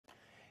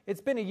It's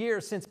been a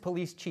year since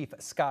Police Chief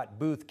Scott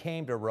Booth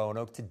came to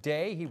Roanoke.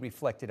 Today, he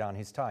reflected on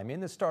his time in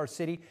the Star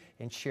City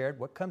and shared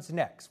what comes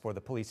next for the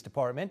police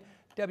department.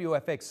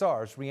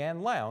 WFXR's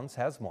Rianne Lowndes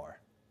has more.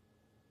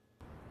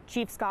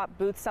 Chief Scott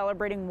Booth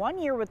celebrating 1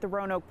 year with the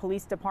Roanoke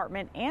Police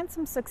Department and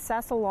some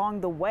success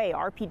along the way.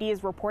 RPD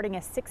is reporting a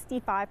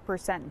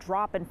 65%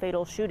 drop in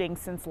fatal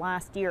shootings since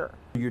last year.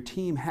 Your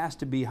team has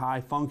to be high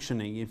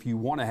functioning if you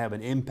want to have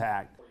an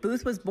impact.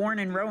 Booth was born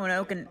in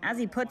Roanoke, and as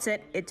he puts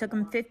it, it took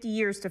him 50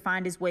 years to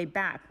find his way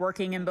back,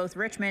 working in both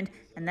Richmond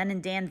and then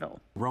in Danville.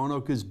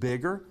 Roanoke is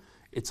bigger.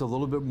 It's a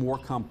little bit more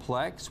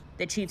complex.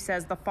 The chief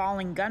says the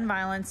falling gun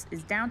violence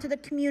is down to the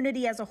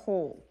community as a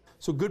whole.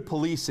 So good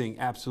policing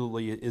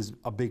absolutely is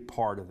a big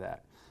part of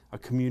that. A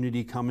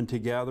community coming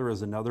together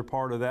is another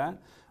part of that.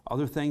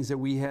 Other things that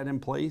we had in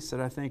place that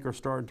I think are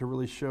starting to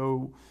really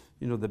show,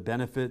 the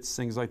benefits,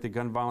 things like the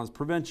Gun Violence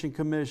Prevention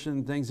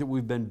Commission, things that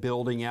we've been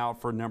building out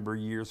for a number of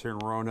years here in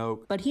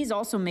Roanoke. But he's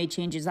also made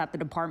changes at the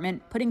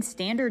department, putting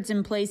standards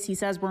in place he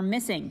says were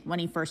missing when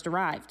he first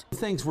arrived. The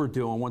things we're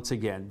doing, once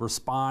again,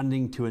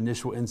 responding to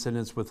initial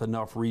incidents with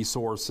enough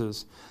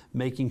resources,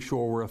 making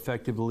sure we're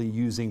effectively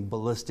using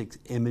ballistics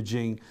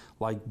imaging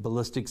like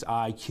ballistics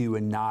IQ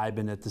and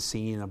NIBIN at the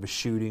scene of a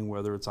shooting,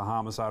 whether it's a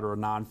homicide or a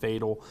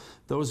non-fatal.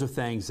 Those are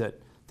things that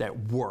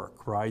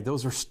work, right?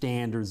 Those are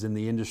standards in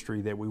the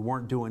industry that we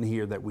weren't doing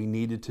here that we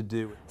needed to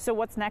do. So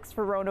what's next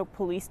for Roanoke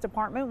Police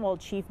Department? Well,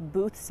 Chief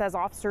Booth says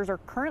officers are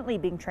currently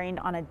being trained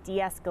on a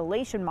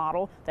de-escalation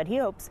model that he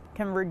hopes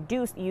can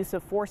reduce use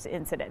of force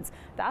incidents.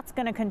 That's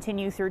going to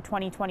continue through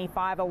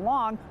 2025,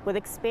 along with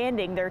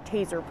expanding their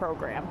taser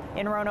program.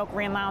 In Roanoke,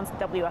 Rianne Lowndes,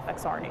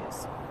 WFXR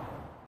News.